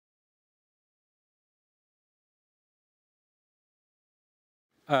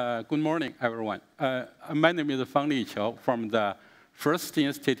Good morning, everyone. My name is Fangli Qiao from the First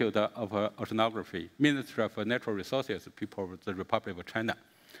Institute of Oceanography, Ministry of Natural Resources, People of the Republic of China,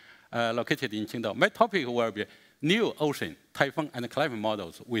 located in Qingdao. My topic will be new ocean, typhoon, and climate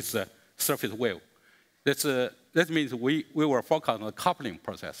models with surface wave. That means we will focus on the coupling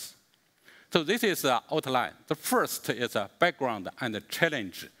process. So this is the outline. The first is a background and the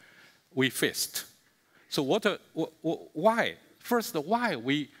challenge we faced. So why? First, why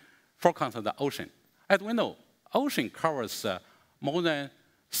we focus on the ocean? As we know, ocean covers more than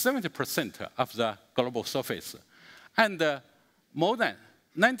 70% of the global surface, and more than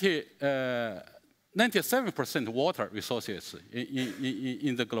 97% water resources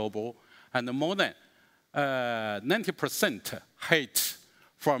in the global, and more than 90% heat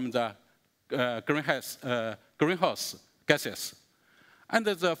from the greenhouse gases. And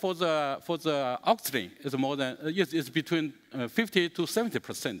for the oxygen, it's between 50 to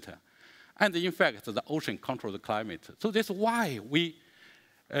 70%. And in fact, the ocean controls the climate. So that's why we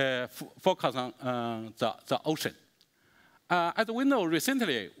focus on the ocean. As we know,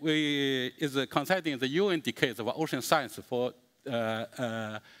 recently, is considering the UN decades of ocean science for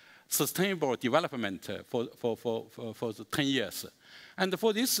sustainable development for the 10 years. And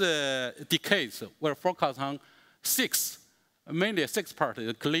for this decades, we're focused on mainly six parts: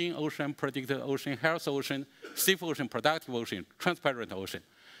 the clean ocean, predicted ocean, health ocean, safe ocean, productive ocean, transparent ocean.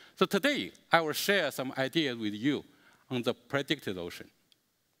 So today, I will share some ideas with you on the predicted ocean.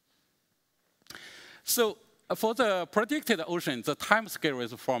 So for the predicted ocean, the time scale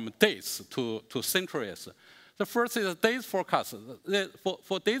is from days to centuries. The first is days forecast.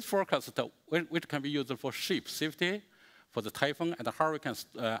 For days forecast, which can be used for ship safety, for the typhoon and the hurricane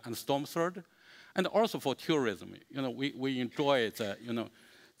and storm surge, and also for tourism. We enjoy the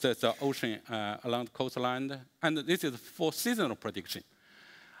ocean along the coastline, and this is for seasonal prediction.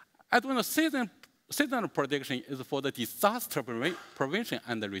 As well, seasonal prediction is for the disaster prevention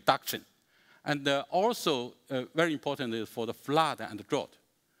and the reduction, and also very important is for the flood and drought,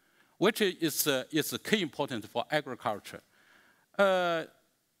 which is key important for agriculture.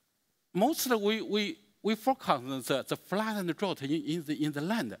 Mostly we focus on the flood and the drought in the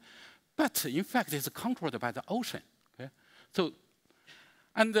land. But in fact, it's controlled by the ocean. Okay? So,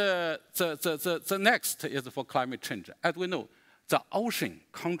 and the next is for climate change. As we know, the ocean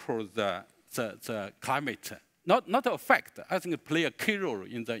controls the climate, not affect. I think it play a key role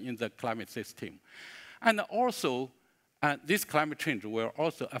in the climate system, and also this climate change will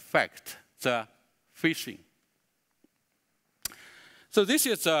also affect the fishing. So this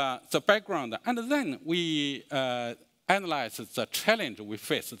is the background, and then we analyze the challenge we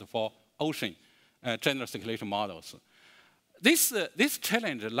faced for ocean general circulation models. This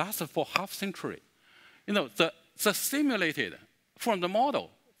challenge lasted for half century. The simulated from the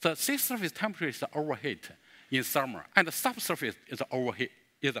model, the sea surface temperature is overheat in summer, and the subsurface is overheat,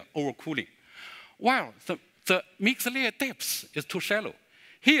 is overcooling, while the mixed layer depth is too shallow.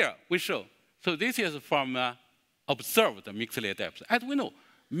 Here we show. So this is from observed mixed layer depth. As we know,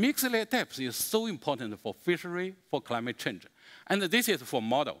 mixed layer depth is so important for fishery, for climate change, and this is for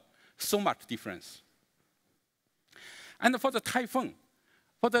model. So much difference. And for the typhoon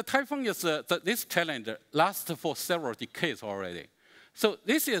this challenge lasts for several decades already. So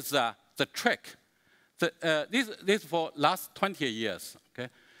this is the track. This for last 20 years. Okay,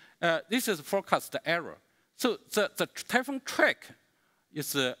 this is forecast error. So the typhoon track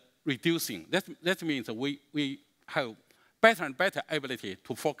is reducing. That means we have better and better ability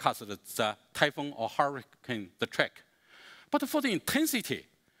to forecast the typhoon or hurricane the track. But for the intensity,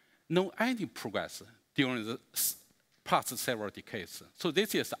 no any progress during the past several decades. So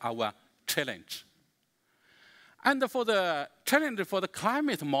this is our challenge. And for the challenge for the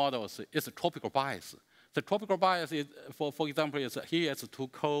climate models is tropical bias. The tropical bias is, for example, is here it's too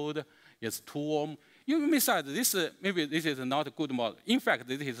cold, it's too warm. You may say maybe this is not a good model. In fact,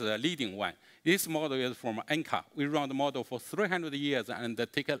 this is a leading one. This model is from ENCA. We run the model for 300 years and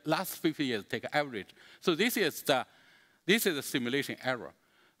take last 50 years, take average. So this is the simulation error.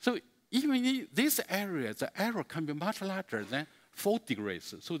 So even in this area, the error can be much larger than 4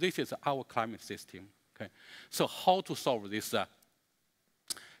 degrees. So this is our climate system. Okay? So how to solve these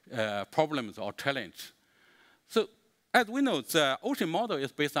problems or challenge? So as we know, the ocean model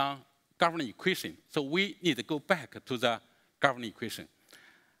is based on governing equation. So we need to go back to the governing equation.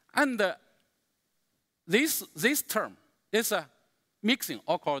 And this term is a mixing,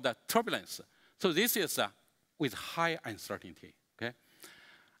 or called the turbulence. So this is with high uncertainty. Okay?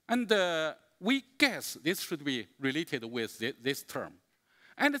 And we guess this should be related with this term.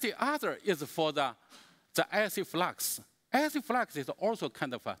 And the other is for the icy flux acid flux is also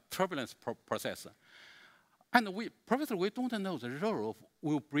kind of a turbulence process. And Professor, we don't know the role of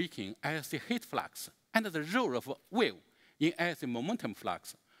wave breaking acid heat flux and the role of wave in acid momentum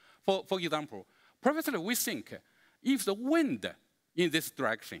flux. For example, Professor, we think if the wind in this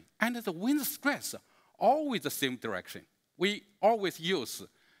direction and the wind stress always the same direction, we always use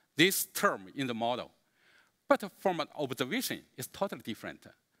this term in the model. But from an observation, it's totally different.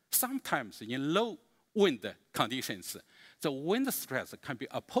 Sometimes in low wind conditions, the wind stress can be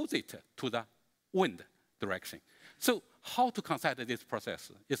opposite to the wind direction. So how to consider this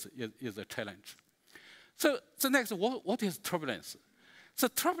process is a challenge. So the next, what is turbulence? So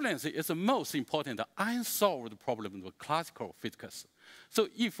turbulence is the most important unsolved problem of classical physics. So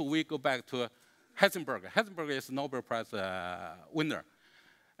if we go back to Heisenberg is a Nobel Prize winner.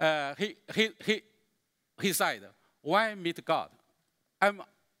 He said, why meet God? I'm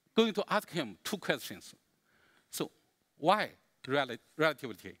going to ask him two questions. So why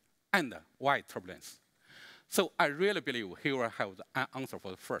relativity and why turbulence? So I really believe he will have an answer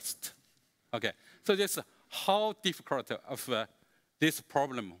for the first. Okay, so this is how difficult of this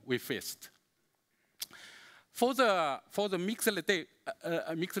problem we faced. For the mixed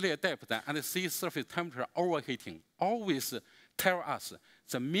layer depth and sea surface temperature overheating, always tell us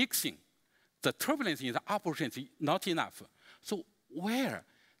the mixing, the turbulence in the upper ocean is not enough. So where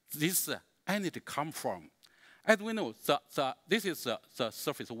this energy come from? As we know, this is the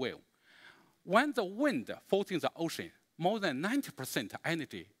surface wave. When the wind falls in the ocean, more than 90%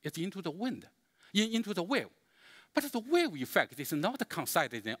 energy is into the wind, into the wave. But the wave effect is not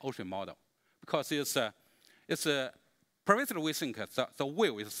considered in ocean model because it's previously we think the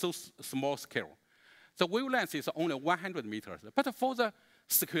wave is so small scale. The wavelength is only 100 meters. But for the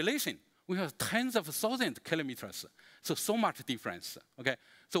circulation, we have tens of thousands of kilometers. So much difference. Okay,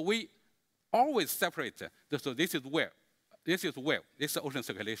 so we always separate. So this is wave. This is wave. This is ocean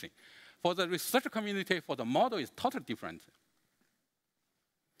circulation. For the research community, for the model is totally different.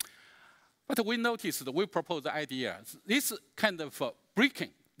 But we noticed that we proposed the idea. This kind of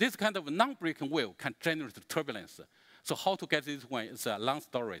breaking, this kind of non-breaking wave can generate turbulence. So how to get this one is a long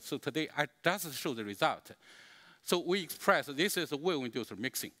story. So today I just show the result. So we express this is a wave-induced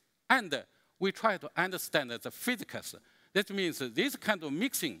mixing. And we try to understand the physics. That means this kind of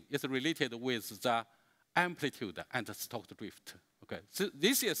mixing is related with the amplitude and the Stokes drift. Okay, so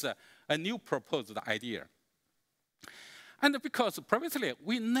this is a new proposed idea. And because previously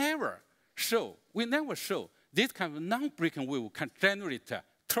we never show this kind of non-breaking wave can generate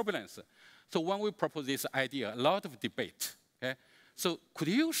turbulence. So when we propose this idea, a lot of debate. Okay? So could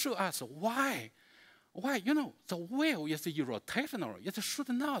you show us why, the wave is irrotational, it should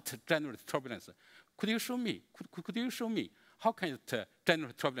not generate turbulence. Could you show me? Could you show me how can it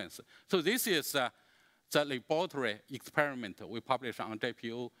generate turbulence? So this is the laboratory experiment we published on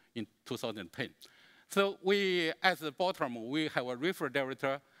JPO in 2010. So we, at the bottom, we have a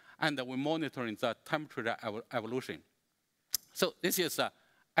refrigerator, and we're monitoring the temperature evolution. So this is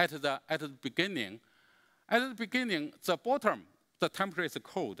at the beginning. At the beginning, the bottom, the temperature is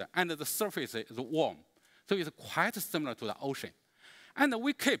cold, and the surface is warm. So it's quite similar to the ocean. And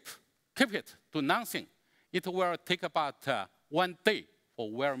we keep it to nothing. It will take about 1 day for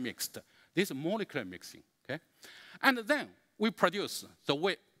well mixed. This is molecular mixing, okay? And then we produce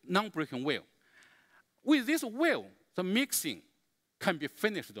the non-breaking wave. With this wave, the mixing can be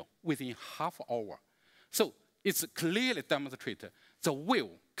finished within half an hour. So it's clearly demonstrated the wave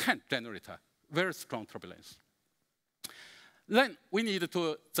can generate a very strong turbulence. Then we need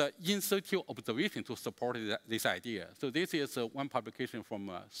the in-situ observation to support this idea. So this is one publication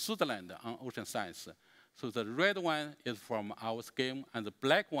from Switzerland on ocean science. So the red one is from our scheme, and the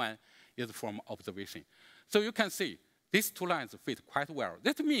black one is from observation. So you can see these two lines fit quite well.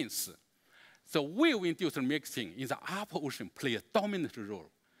 That means the wave-induced mixing in the upper ocean plays a dominant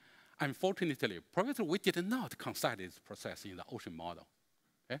role. Unfortunately, previously we did not consider this process in the ocean model.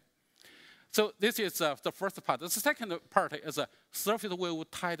 Okay? So this is the first part. The second part is a surface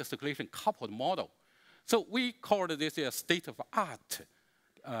wave tide circulation coupled model. So we call this a state-of-art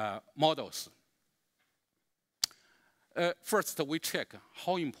models. First, we check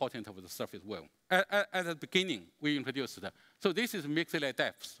how important of the surface wave. At the beginning, we introduced so this is mixed layer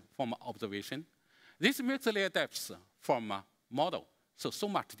depth from observation. This mixed layer depth from model. So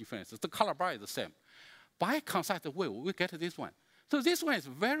much difference. The color bar is the same. By considered wave, we get this one. So this one is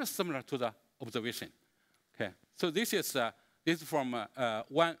very similar to the observation. Okay. So this is from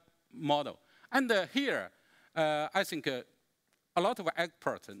one model. And here, I think a lot of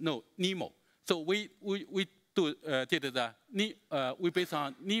experts know NEMO. So we based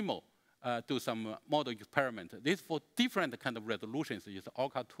on NEMO do some model experiment. This for different kind of resolutions is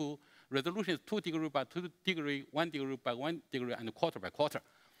Orca 2. Resolution is 2 degree by 2 degree, 1 degree by 1 degree, and quarter by quarter.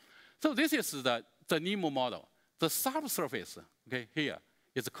 So this is the NEMO model. The subsurface, okay, here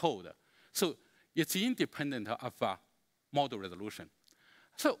is cold. So it's independent of model resolution.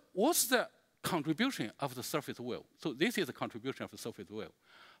 So what's the contribution of the surface wave? So this is the contribution of the surface wave.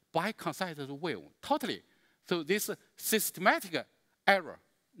 By concise wave, totally. So this systematic error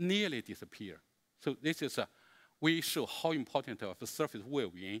nearly disappear. So this is, we show how important of the surface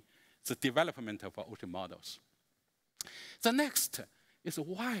wave in the development of ocean models. The next is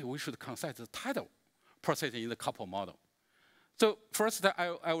why we should concise the tidal process in the couple model. So first,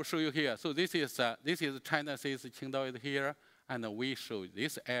 I will show you here. So this is China Seas, Qingdao is here, and we show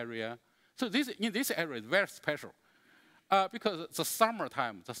this area. So in this area is very special. Because the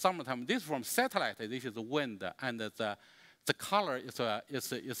summertime, this is from satellite, this is the wind, and the color is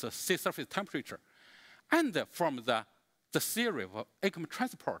a sea surface temperature. And from the theory of aqueous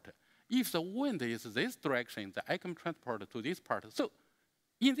transport, if the wind is this direction, the aqueous transport to this part. So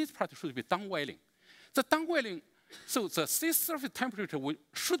in this part should be downwelling. The downwelling, so the sea surface temperature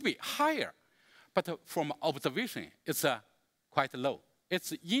should be higher, but from observation, it's quite low.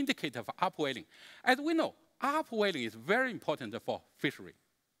 It's indicator of upwelling. As we know, upwelling is very important for fishery.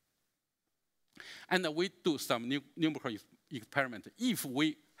 And we do some numerical experiment. If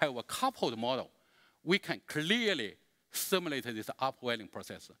we have a coupled model, we can clearly simulate this upwelling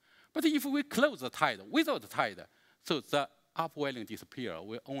process. But if we close the tide without the tide, so the upwelling disappears.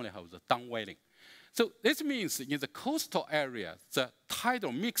 We only have the downwelling. So this means in the coastal area, the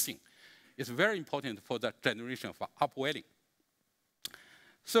tidal mixing is very important for the generation of upwelling.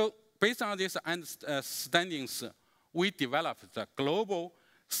 So based on these understandings, we developed the global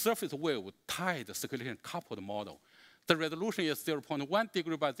surface wave tide circulation coupled model. The resolution is 0.1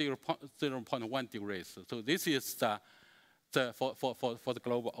 degree by 0.1 degrees. So this is for the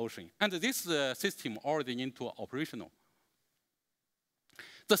global ocean. And this system already into operational.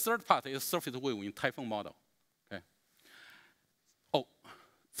 The third part is surface wave in typhoon model. Okay. Oh,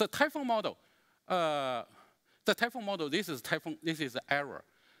 the typhoon model. This is error.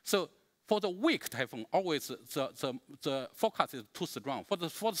 So for the weak typhoon, always the forecast is too strong. For the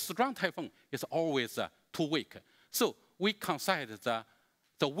strong typhoon, it's always too weak. So we consider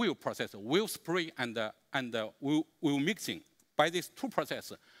the wave process, wave spray and wave mixing by these two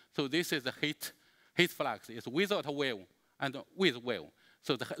processes. So this is the heat flux. It's without a wave and with wave.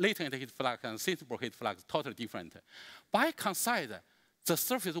 So the latent heat flux and sensible heat flux totally different. By consider the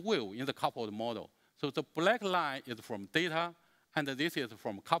surface wave in the coupled model. So the black line is from data, and this is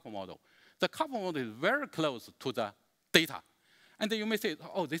from couple model. The couple model is very close to the data. And you may say,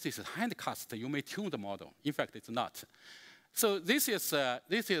 oh, this is handcast. You may tune the model. In fact, it's not. So this is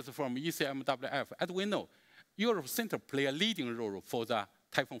from ECMWF. As we know, Europe Center play a leading role for the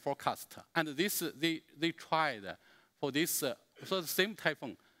typhoon forecast. And this, they tried for this, so the same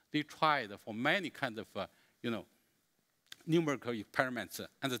typhoon, they tried for many kinds of, numerical experiments,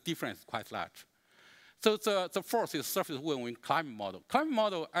 and the difference is quite large. So the fourth is surface wave in climate model. Climate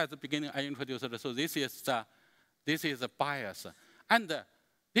model, at the beginning, I introduced it. So this is a bias. And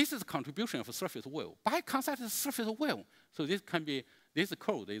this is the contribution of surface wave. By consider surface wave, so this can be, this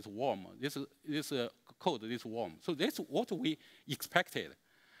cold is warm, this cold is warm. So that's what we expected.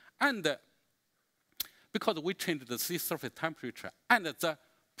 And because we changed the sea surface temperature, and the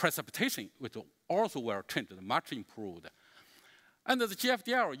precipitation, which also were changed, much improved. And the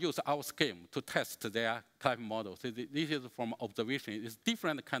GFDR used our scheme to test their climate model. So this is from observation. It's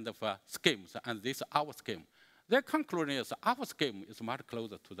different kind of schemes, and this is our scheme. Their conclusion is our scheme is much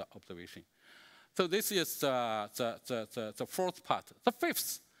closer to the observation. So this is the fourth part. The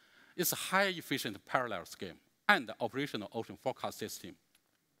fifth is a high-efficient parallel scheme and the operational ocean forecast system.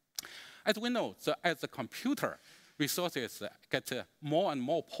 As we know, as the computer resources get more and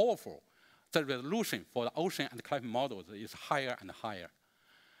more powerful, the resolution for the ocean and climate models is higher and higher.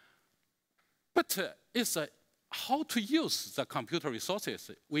 But it's how to use the computer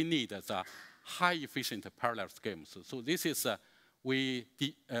resources. We need the high-efficient parallel schemes. So this is, we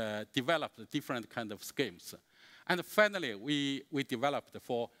developed different kind of schemes. And finally, we developed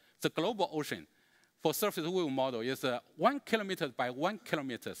for the global ocean, for surface wave model is 1 kilometer by 1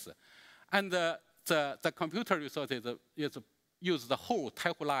 kilometer. And the computer resources use the whole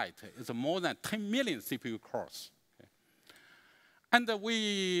type light. It's more than 10 million CPU cores. Okay. And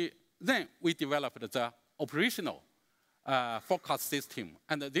then we developed the operational forecast system,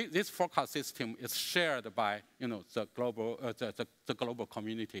 and this forecast system is shared by the global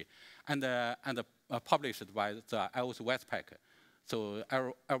community, and published by the IOC Westpac. So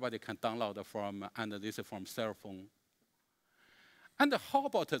everybody can download from, and this is from cell phone. And how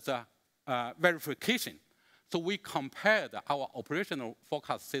about the verification? So we compared our operational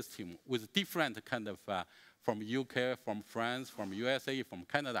forecast system with different kind of, from UK, from France, from USA, from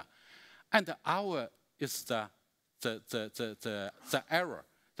Canada. And our is the error,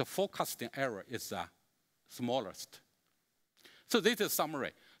 the forecasting error is the smallest. So this is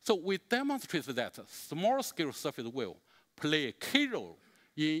summary. So we demonstrated that small-scale surface wave play a key role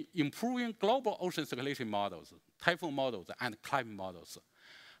in improving global ocean circulation models, typhoon models, and climate models.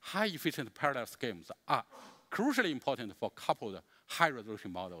 High-efficient parallel schemes are crucially important for coupled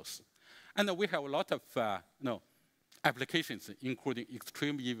high-resolution models. And we have a lot of applications, including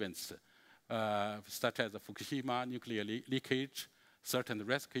extreme events, such as the Fukushima nuclear leakage, search and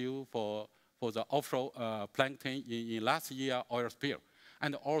rescue for the offshore plankton in last year oil spill,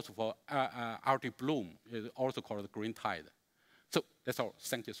 and also for Arctic bloom, is also called green tide. So that's all.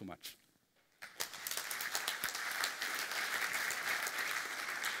 Thank you so much.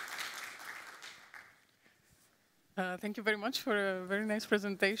 Thank you very much for a very nice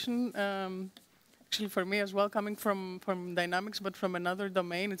presentation. Actually, for me as well, coming from dynamics, but from another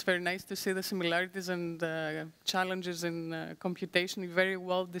domain, it's very nice to see the similarities and challenges in computation. You very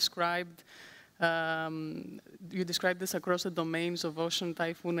well described. You described this across the domains of ocean,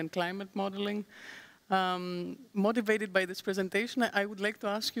 typhoon, and climate modeling. Motivated by this presentation, I would like to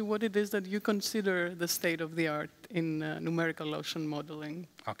ask you what it is that you consider the state of the art in numerical ocean modeling.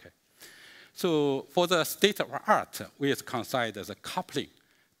 Okay. So for the state of art, we consider the coupling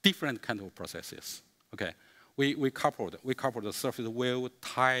different kind of processes. Okay, we coupled the surface wave,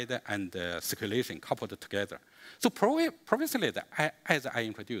 tide, and circulation coupled together. So previously, as I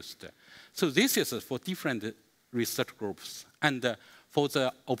introduced, so this is for different research groups, and for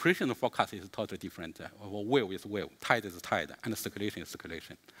the operational forecast is totally different. Wave is wave, tide is tide, and circulation is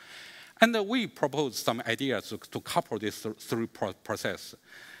circulation. And we proposed some ideas to couple these three processes.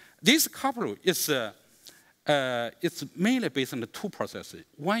 This couple is it's mainly based on the two processes.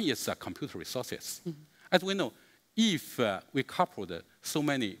 One is computer resources. Mm-hmm. As we know, if we coupled so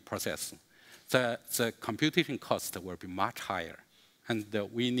many processes, the computation cost will be much higher, and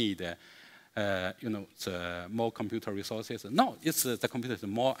we need the more computer resources. No, it's the computer is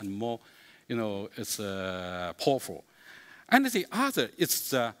more and more, it's powerful. And the other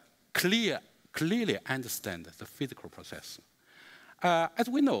is clearly understand the physical process. As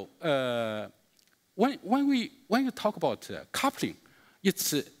we know, when you talk about coupling,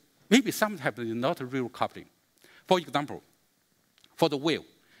 it's maybe sometimes not real coupling. For example, for the wave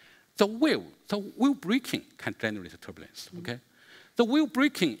breaking can generate turbulence. Mm-hmm. Okay, the wave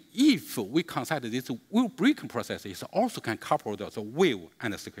breaking, if we consider this wave breaking process, it also can couple the wave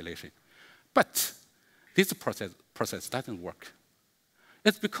and the circulation, but this process doesn't work.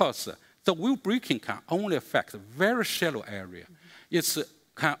 It's because the wave breaking can only affect a very shallow area. Mm-hmm. It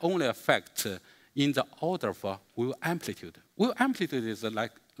can only affect in the order of wave amplitude. Wave amplitude is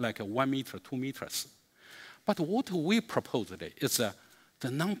like 1 meter, 2 meters. But what we proposed is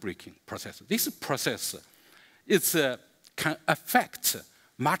the non-breaking process. This process can affect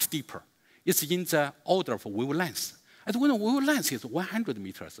much deeper. It's in the order of wavelength. As we know, wavelength is 100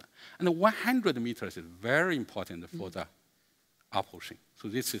 meters. And 100 meters is very important for the ocean. So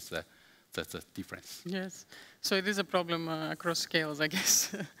this is the difference. Yes. So it is a problem across scales, I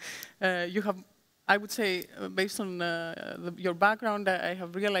guess. You have, I would say, based on your background, I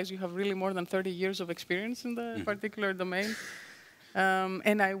have realized you have really more than 30 years of experience in the particular domain.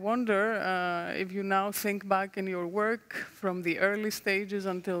 And I wonder if you now think back in your work from the early stages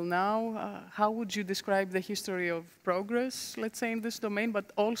until now, how would you describe the history of progress, let's say, in this domain,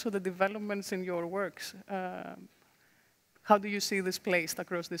 but also the developments in your works? How do you see this placed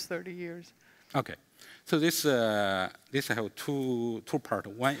across these 30 years? Okay, so this have two parts.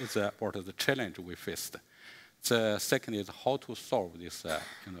 One is about the challenge we faced. The second is how to solve this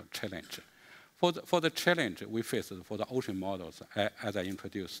challenge. For the challenge we faced for the ocean models, as I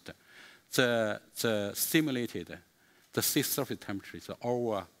introduced, the simulated the sea surface temperature is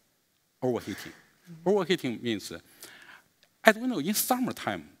overheating. Mm-hmm. Overheating means, as we know, in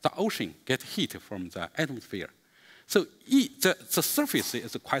summertime the ocean gets heat from the atmosphere. So the surface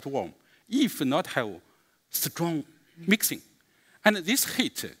is quite warm. If not have strong mixing, and this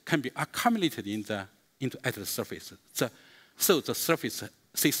heat can be accumulated at the surface. So the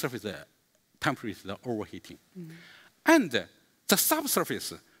sea surface temperature is overheating. Mm-hmm. And the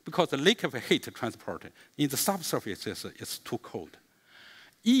subsurface, because the lack of heat transport in the subsurface is too cold.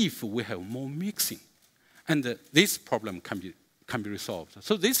 If we have more mixing, and this problem can be resolved.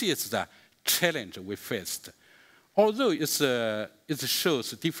 So this is the challenge we faced. although it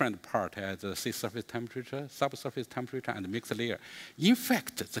shows different part as sea surface temperature, subsurface temperature, and mixed layer, in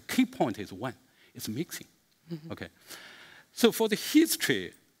fact, the key point is one, it's mixing. Okay. So for the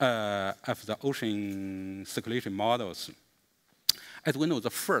history of the ocean circulation models, as we know, the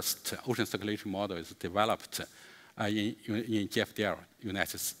first ocean circulation model is developed in JFDL,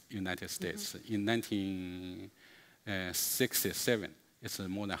 United States, in 1967. It's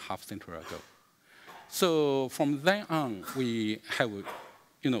more than half a century ago. So from then on, we have,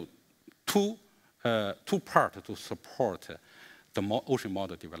 two parts to support the ocean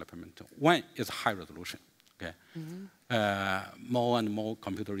model development. One is high resolution. Okay, more and more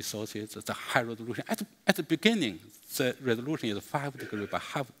computer resources. The high resolution. At the beginning, the resolution is 5 degrees by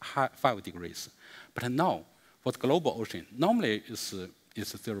 5 degrees, but now for the global ocean, normally it's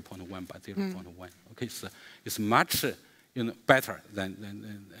 0.1 by 0.1. Okay, it's much better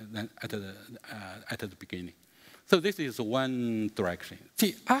than at the beginning. So this is one direction.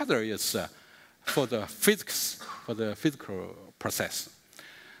 The other is for the physics, for the physical process.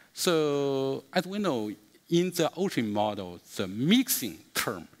 So as we know, in the ocean model, the mixing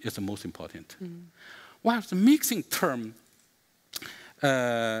term is the most important. While the mixing term,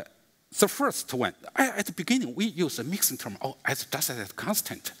 the first one, at the beginning, we use the mixing term just as a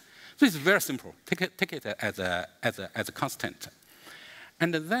constant. So it's very simple. Take it as a constant.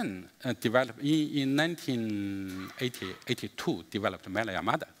 And then developed in 1982, developed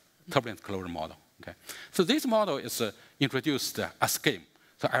Mela-Yamada turbulent closure model. Okay. So this model is introduced a scheme.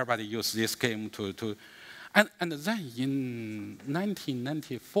 So everybody used this scheme and then in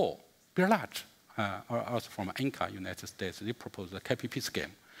 1994, Birlach, also from Inca, United States, they proposed the KPP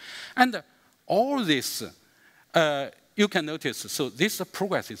scheme. And all this, you can notice, so this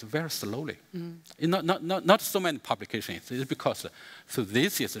progress is very slowly. Not so many publications. It's because, so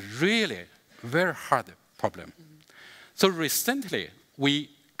this is really very hard problem. So recently, we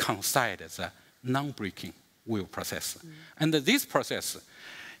considered the non-breaking wave process. And this process,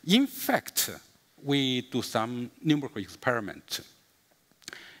 in fact, we do some numerical experiment.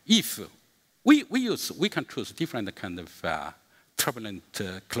 If we can choose different kind of turbulent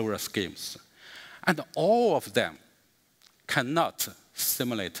closure schemes, and all of them cannot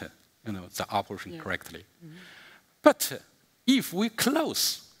simulate the operation correctly. But if we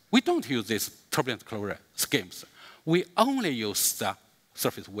close, we don't use these turbulent closure schemes. We only use the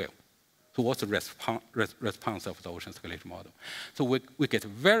surface wave. So what's the response of the ocean circulation model? So we get a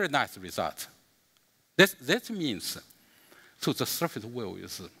very nice result. That means, so the surface wave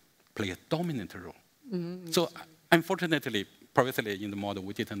play a dominant role. So unfortunately, previously in the model,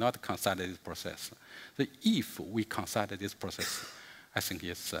 we did not consider this process. So if we consider this process, I think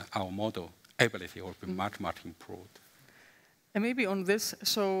our model ability will be much, much improved. And maybe on this,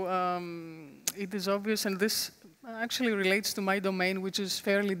 so it is obvious, and this actually relates to my domain, which is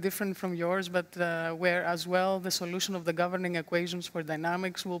fairly different from yours, but where as well the solution of the governing equations for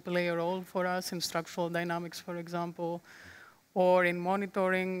dynamics will play a role for us in structural dynamics, for example, or in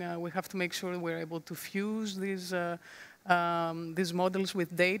monitoring. We have to make sure we're able to fuse these models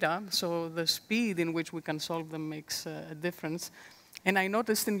with data, so the speed in which we can solve them makes a difference. And I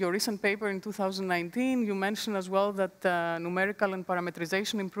noticed in your recent paper in 2019, you mentioned as well that numerical and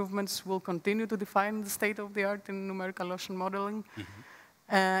parametrization improvements will continue to define the state of the art in numerical ocean modeling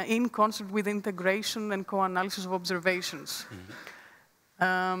in concert with integration and co-analysis of observations.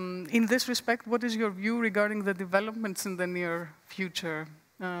 In this respect, what is your view regarding the developments in the near future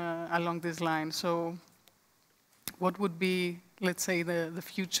along this line? So what would be, let's say, the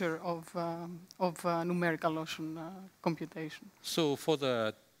future of numerical ocean computation? So for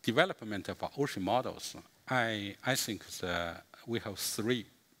the development of ocean models, I think we have 3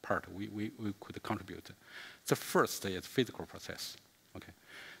 parts we could contribute. The first is physical process. Okay.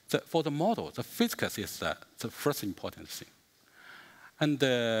 For the model, the physics is the first important thing. And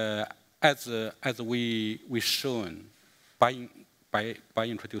as we shown by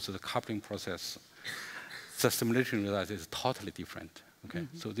introducing the coupling process, the simulation result is totally different. Okay,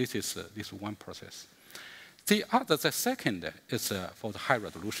 so this is one process. The second is for the high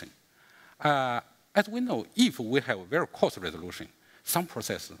resolution. As we know, if we have very coarse resolution, some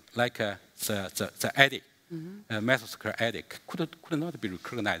process like the eddy, mesoscale eddy, could not be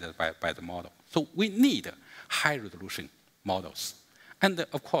recognized by the model. So we need high resolution models. And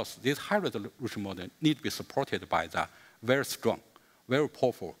of course, this high resolution model need to be supported by the very strong, very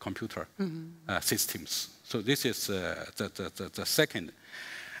powerful computer systems. So this is the second.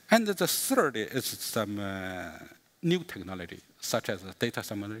 And the third is some new technology, such as data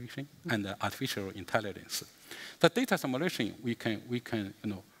simulation and artificial intelligence. The data simulation, we can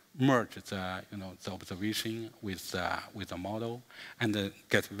merge the, the observation with the model and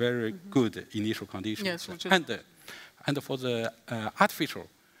get very good initial conditions. Yes, and for the artificial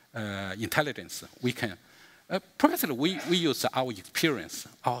intelligence, we can, previously we use our experience,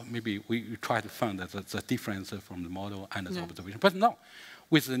 or maybe we try to find the difference from the model and the observation. But now,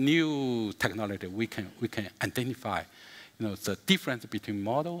 with the new technology, we can identify, the difference between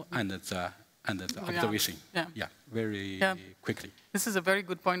model and the observation. Very quickly. This is a very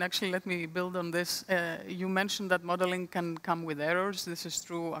good point. Actually, let me build on this. You mentioned that modeling can come with errors. This is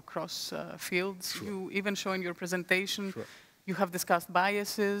true across fields. Sure. You even show in your presentation, you have discussed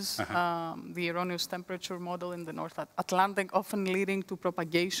biases, the erroneous temperature model in the North Atlantic, often leading to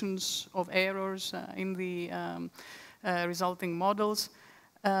propagations of errors in the resulting models.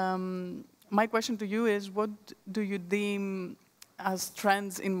 My question to you is, what do you deem as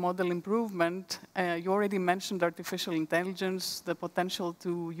trends in model improvement? You already mentioned artificial intelligence, the potential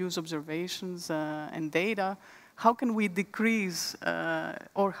to use observations and data. How can we decrease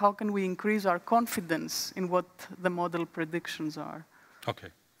or how can we increase our confidence in what the model predictions are? Okay.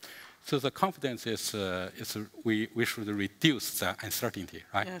 So the confidence is we should reduce the uncertainty,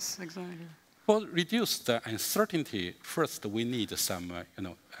 right? Yes, exactly. For reduce the uncertainty, first we need some,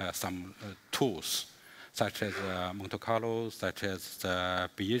 some tools, such as Monte Carlo, such as the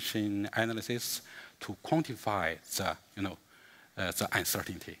Bayesian analysis, to quantify the, the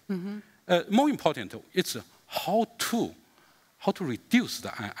uncertainty. More important, it's how to reduce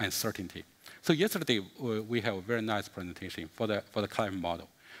the uncertainty. So yesterday we have a very nice presentation for the climate model.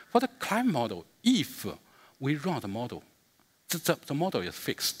 For the climate model, if we run the model, the model is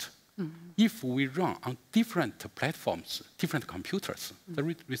fixed. If we run on different platforms, different computers, the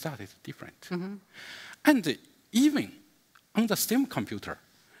result is different. And even on the same computer,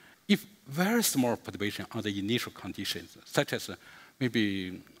 if very small perturbation on the initial conditions, such as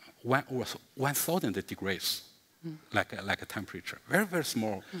maybe 1,000 degrees, like a temperature, very, very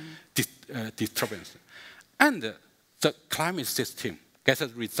small disturbance, and the climate system gets a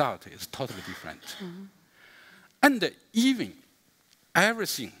result is totally different. And even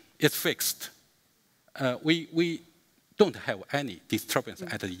everything is fixed. We don't have any disturbance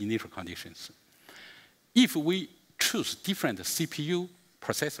at the initial conditions. If we choose different CPU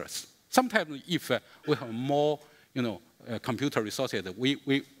processors, sometimes if we have more, computer resources,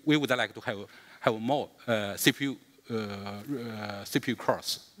 we would like to have more CPU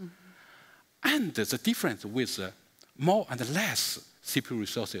cores. And the difference with more and less CPU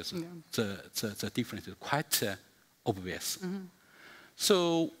resources, the difference is quite obvious.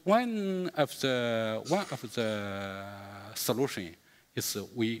 So one of the solution is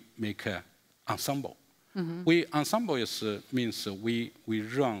we make an ensemble. Ensemble means we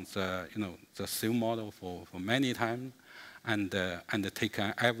run the same model for many times and take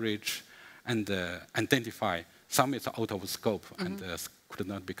an average and identify some is out of scope and could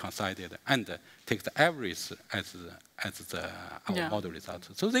not be considered, and take the average as our model result.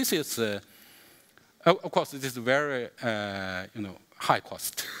 So this is of course this is very high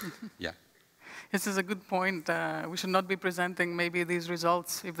cost. This is a good point. We should not be presenting maybe these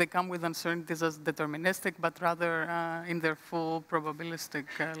results, if they come with uncertainties, as deterministic, but rather in their full probabilistic,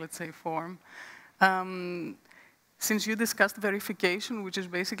 let's say, form. Since you discussed verification, which is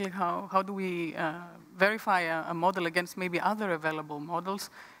basically how do we verify a model against maybe other available models,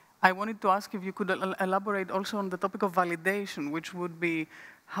 I wanted to ask if you could elaborate also on the topic of validation, which would be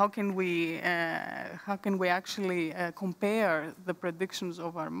how can we actually compare the predictions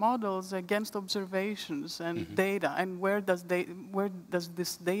of our models against observations and data, and where does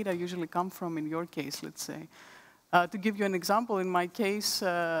this data usually come from in your case, let's say? To give you an example, in my case,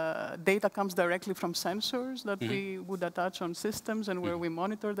 data comes directly from sensors that we would attach on systems and where we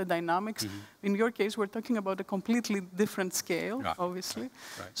monitor the dynamics. In your case, we're talking about a completely different scale, obviously.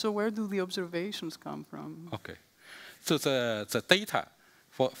 Right. So where do the observations come from? Okay. So the data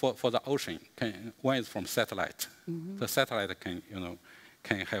for the ocean, one is from satellite. The satellite can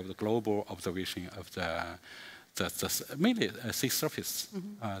have the global observation of the mainly sea surface,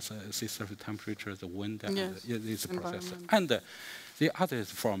 sea surface temperature, the wind, and this process. And the other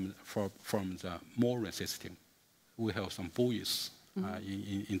is from the mooring system. We have some buoys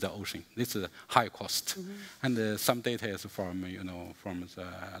in the ocean. This is high cost, and some data is from from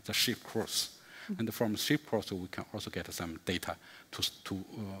the ship crews. And from ship crews, we can also get some data to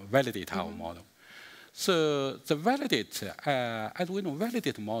validate our model. So the validate, as we know,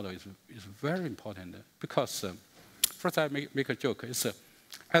 validate model is very important because first I make a joke. It's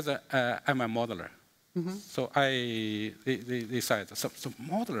as I'm a modeler, so they said so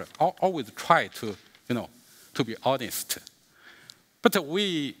modeler always try to to be honest, but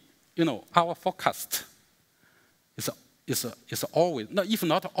we our forecast is always, no, if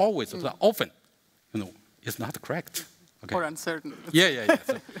not always, but often, is not correct. Okay. Or uncertain. Yeah.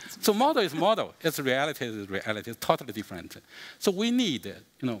 So model is model. Its reality is reality. It's totally different. So we need,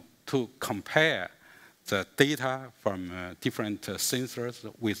 to compare the data from different sensors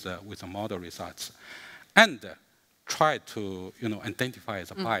with the model results, and try to, identify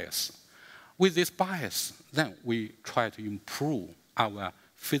the bias. With this bias, then we try to improve our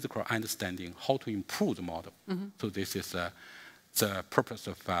physical understanding, how to improve the model. So this is the purpose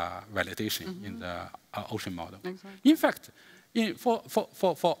of validation in the ocean model. Exactly. In fact, for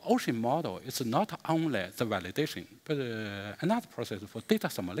ocean model, it's not only the validation, but another process for data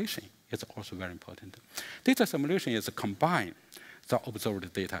simulation is also very important. Data simulation is combine the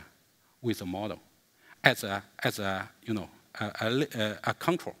observed data with the model as a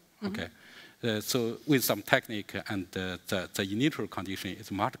control. Okay. So with some technique and the initial condition is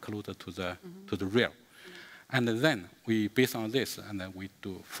much closer to the real. And then we, based on this, and then we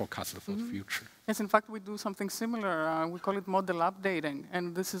do forecast for the future. Yes, in fact, we do something similar. We call it model updating,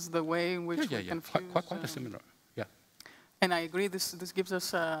 and this is the way in which we can fuse. Quite similar. Yeah. And I agree. This gives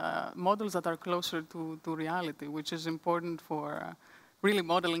us models that are closer to reality, which is important for really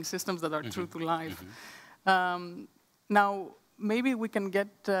modeling systems that are true to life. Now, maybe we can get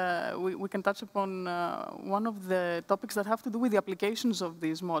we can touch upon one of the topics that have to do with the applications of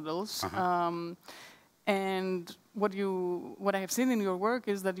these models. And what I have seen in your work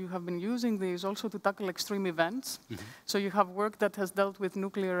is that you have been using these also to tackle extreme events. So you have work that has dealt with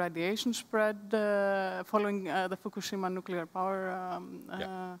nuclear radiation spread following the Fukushima Nuclear Power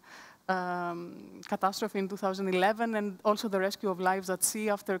catastrophe in 2011, and also the rescue of lives at sea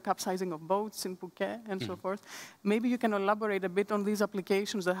after capsizing of boats in Phuket and so forth. Maybe you can elaborate a bit on these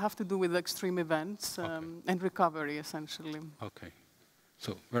applications that have to do with extreme events and recovery, essentially. Okay.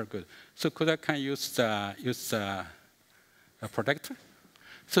 So very good. So can I use the projector?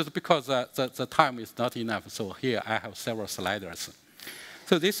 So because the time is not enough, so here I have several sliders.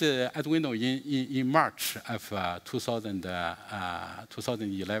 So this, as we know, in March of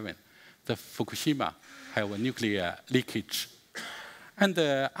 2011, the Fukushima have a nuclear leakage, and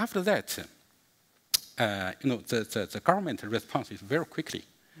after that, the government response is very quickly.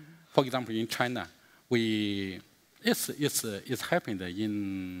 For example, in China, it's happened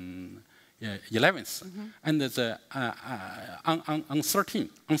in 11th, and on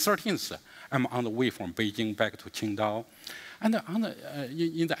 13th, I'm on the way from Beijing back to Qingdao, and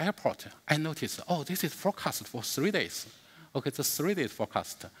in the airport, I noticed, oh, this is forecast for 3 days. Okay, the 3 days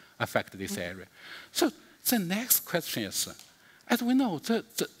forecast affect this area. So the next question is, as we know,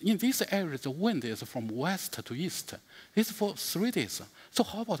 in this area, the wind is from west to east. This is for 3 days. So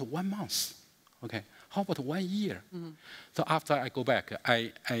how about 1 month? Okay. How about 1 year? So after I go back,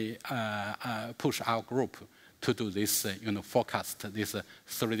 I push our group to do this, forecast, this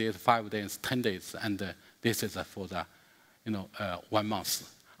 3 days, 5 days, 10 days, and this is for the, 1 month.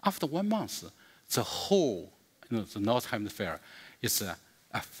 After 1 month, the whole, the North Hemisphere is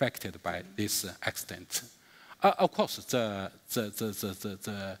affected by this accident. Of course, the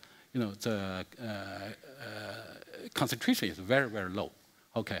concentration is very, very low.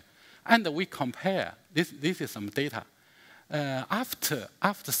 Okay. And we compare, this is some data. After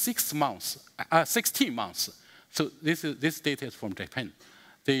 16 months, so this data is from Japan.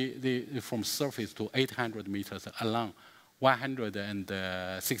 They from surface to 800 meters along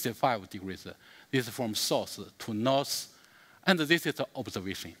 165 degrees. This is from south to north, and this is the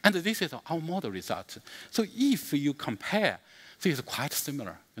observation. And this is our model result. So if you compare, this is quite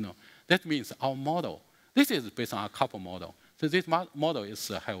similar. That means our model, this is based on a couple model. So this model is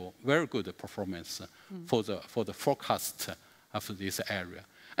have very good performance for the forecast of this area,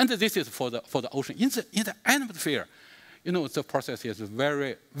 and this is for the ocean. In the atmosphere, the process is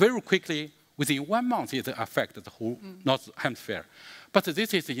very quickly. Within 1 month, it affects the whole North Hemisphere. But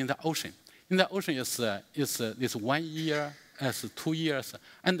this is in the ocean. In the ocean is this 1 year, as 2 years,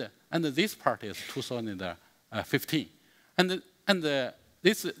 and this part is 2015, and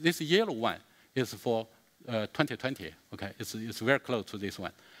this yellow one is for 2020, okay, it's very close to this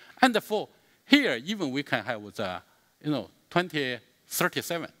one. And for here, even we can have the,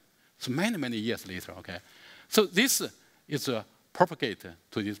 2037, so many years later, okay. So this is propagate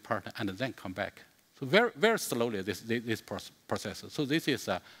to this part and then come back. So very slowly this process. So this is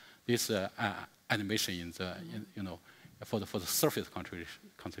this animation in the, for the surface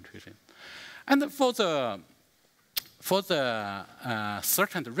concentration, and for the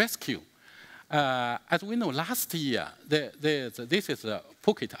search and rescue. As we know, last year, this is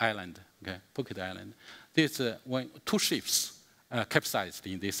Phuket Island, okay, Phuket Island. This when 2 ships capsized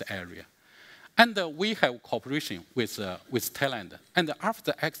in this area. And we have cooperation with Thailand. And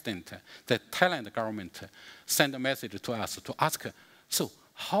after the accident, the Thailand government sent a message to us to ask, so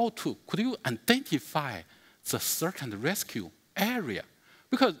could you identify the search and rescue area?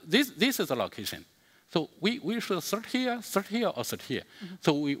 Because this is a location. So we should search here, or search here. Mm-hmm.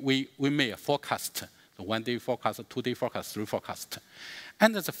 So we made a forecast. So 1 day forecast, 2 day forecast, 3 forecast.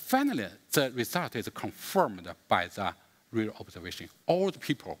 And finally, the result is confirmed by the real observation. All the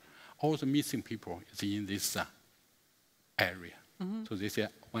missing people is in this area. Mm-hmm. So this is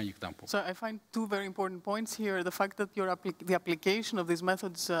one example. So I find 2 very important points here. The fact that the application of these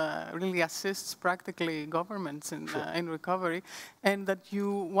methods really assists practically governments in recovery, and that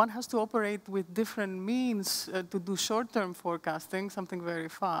one has to operate with different means to do short-term forecasting, something very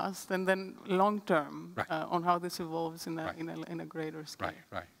fast, and then long-term on how this evolves in a greater scale.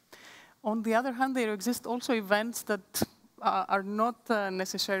 Right. On the other hand, there exist also events that are not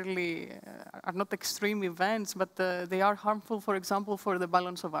necessarily are not extreme events, but they are harmful, for example, for the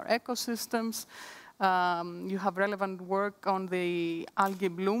balance of our ecosystems. You have relevant work on the algae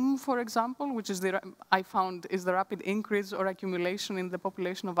bloom, for example, which is I found is the rapid increase or accumulation in the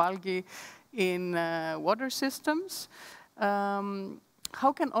population of algae in water systems.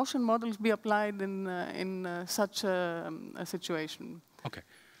 How can ocean models be applied in such a situation? Okay.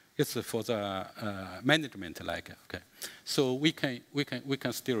 It's for the management, okay. So we can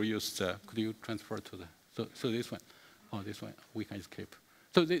still use the. Could you transfer to the? So this one, this one we can escape.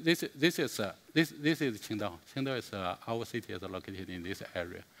 So this is Qingdao. Qingdao is our city is located in this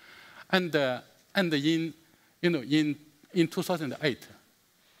area, and in 2008,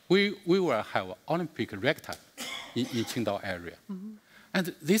 we will have Olympic regatta in Qingdao area, mm-hmm.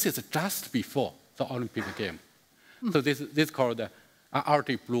 And this is just before the Olympic game. Mm-hmm. So this is called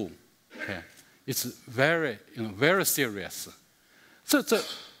Arctic bloom. Okay, it's very serious. So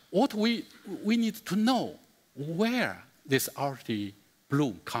what we need to know where this Arctic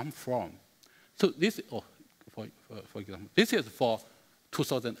bloom come from. So this, for example, this is for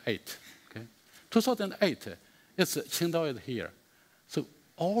 2008. Okay, 2008 is Qingdao is here. So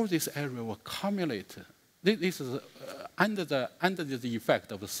all this area will accumulate. This is under the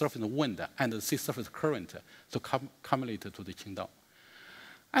effect of the surface wind and the sea surface current, so accumulated to the Qingdao.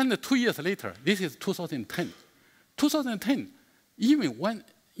 And 2 years later, this is 2010. 2010, even when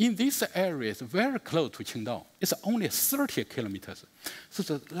in this area is very close to Qingdao, it's only 30 kilometers. So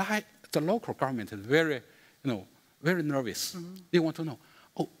the local government is very nervous. Mm-hmm. They want to know,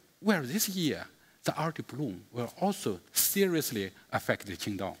 where this year the Arctic bloom will also seriously affect the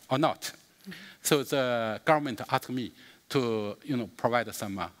Qingdao or not. Mm-hmm. So the government asked me to provide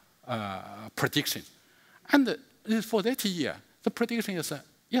some prediction. And for that year, the prediction is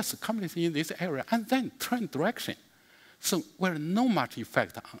yes, community in this area, and then turn direction. So where no much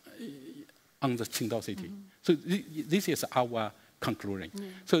effect on the Qingdao city. Mm-hmm. So this is our conclusion. Yeah.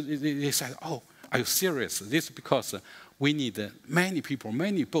 So they said, are you serious? This is because we need many people,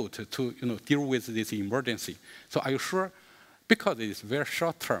 many boats to deal with this emergency. So are you sure? Because it is very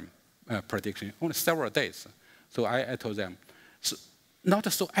short-term prediction, only several days. So I told them, so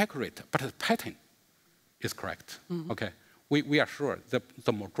not so accurate, but the pattern is correct. Mm-hmm. Okay. We are sure that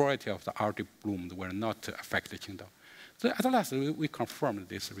the majority of the Arctic bloom will not affect the Qingdao. So at last, we confirmed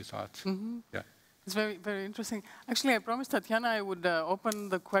this result. Mm-hmm. Yeah. It's very, very interesting. Actually, I promised Tatiana I would open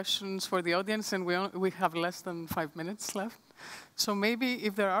the questions for the audience, and we have less than 5 minutes left. So maybe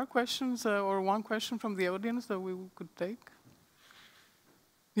if there are questions or one question from the audience that we could take.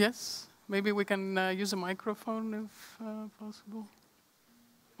 Yes? Maybe we can use a microphone if possible.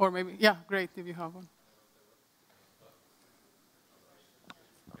 Or maybe, yeah, great, if you have one.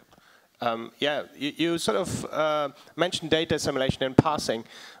 You sort of mentioned data assimilation and parsing,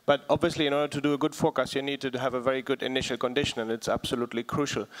 but obviously in order to do a good forecast, you need to have a very good initial condition, and it's absolutely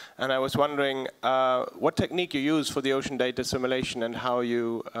crucial. And I was wondering what technique you use for the ocean data assimilation and how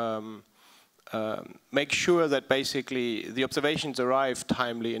you make sure that basically the observations arrive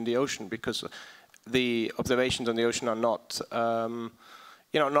timely in the ocean, because the observations on the ocean are not,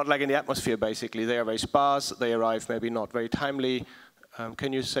 not like in the atmosphere, basically. They are very sparse, they arrive maybe not very timely.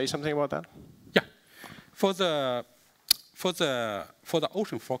 Can you say something about that? Yeah, for the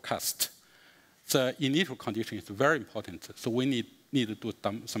ocean forecast, the initial condition is very important. So we need to do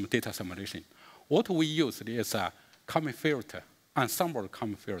some data assimilation. What we use is a common filter, ensemble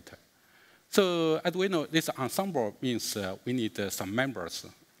common filter. So as we know, this ensemble means we need some members.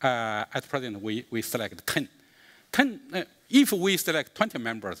 At present, we select 10. If we select 20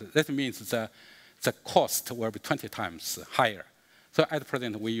 members, that means the cost will be 20 times higher. So at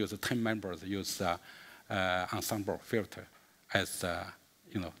present, we use 10 members, use ensemble filter. as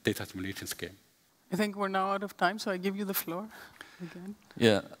data simulation scheme. I think we're now out of time, so I give you the floor again.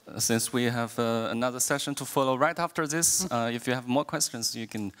 Yeah, since we have another session to follow right after this, if you have more questions, you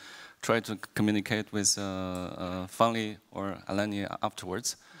can try to communicate with Fangli or Eleni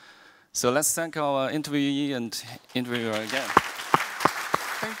afterwards. So let's thank our interviewee and interviewer again.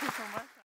 Thank you so much.